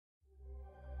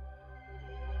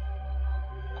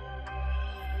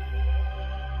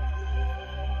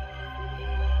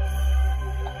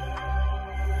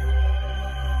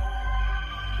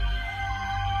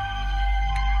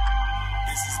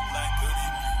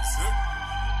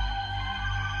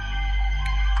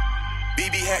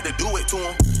had to do it to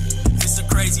him. It's a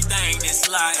crazy thing,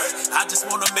 this life. I just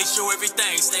wanna make sure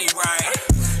everything stay right.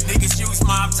 Niggas use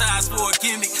mob ties for a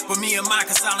gimmick, but me and my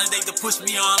consolidate to push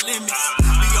me on limits.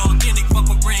 Be authentic, fuck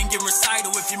a ring and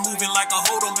recital. If you're moving like a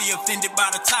hoe, don't be offended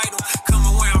by the title.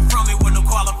 Coming where I'm from, it with no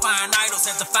qualifying idols.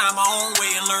 Had to find my own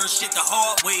way and learn shit the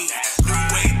hard way. New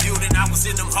way building, I was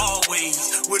in them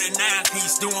hallways with a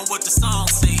 9-piece doing what the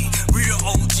song say. Real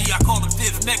OG, I call the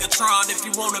 5th Megatron. If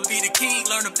you wanna be the king,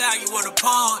 learn the value of the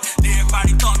pawn.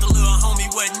 Everybody thought the little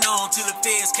homie wasn't on till the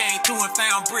feds came through and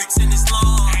found bricks in his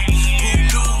lawn. Who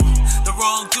knew? The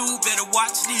wrong dude, better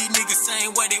watch these niggas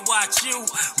same way they watch you.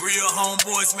 Real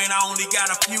homeboys, man, I only got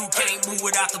a few. Can't move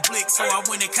without the blick, so I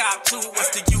went and cop two.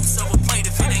 What's the use of a plate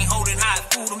if it ain't holding hot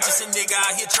food? I'm just a nigga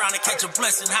out here trying to catch a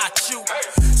blessing, hot shoot.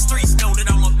 Streets know that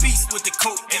I'm a beast with the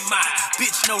coke in my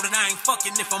bitch know that I ain't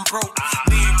fucking if I'm broke.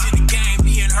 Man to the game,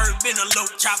 me and her been a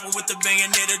lope. Chopper with the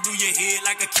bayonet do your head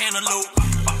like a cantaloupe.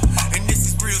 And this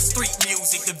is real street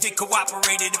music. The Vic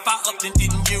cooperated if I upped and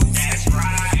didn't use it. That's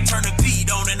right. Turn the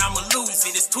beat on and I'ma lose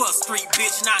it. It's 12th Street,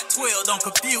 bitch, not 12, don't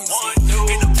confuse it.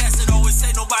 And the past it always say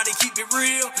nobody keep it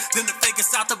real. Then the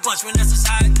fakest out the bunch when that's just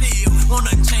how it feel. Want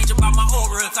nothing change about my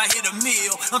aura if I hit a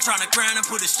meal. I'm trying to grind and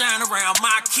put a shine around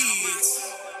my kids.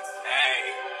 Hey,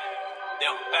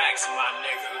 them backs, my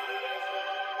nigga.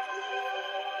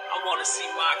 I wanna see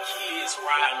my kids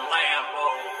riding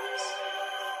Lambos.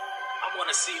 I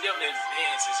wanna see them in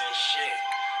dances and shit.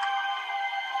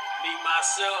 Me,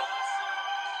 myself,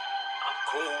 I'm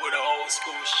cool with an old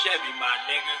school Chevy, my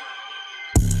nigga.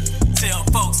 Tell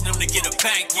folks them to get a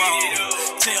bankroll.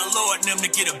 Tell Lord them to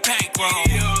get a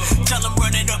bankroll. Tell them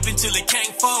run it up until it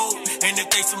can't fold. And if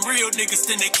they some real niggas,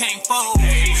 then they can't fold.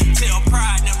 Tell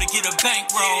Pride them to get a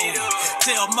bankroll.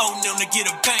 Tell Mo them to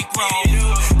get a bankroll.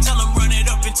 Tell them run it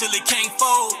up until it can't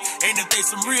fold. And if they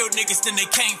some real niggas, then they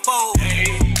can't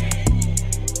fold.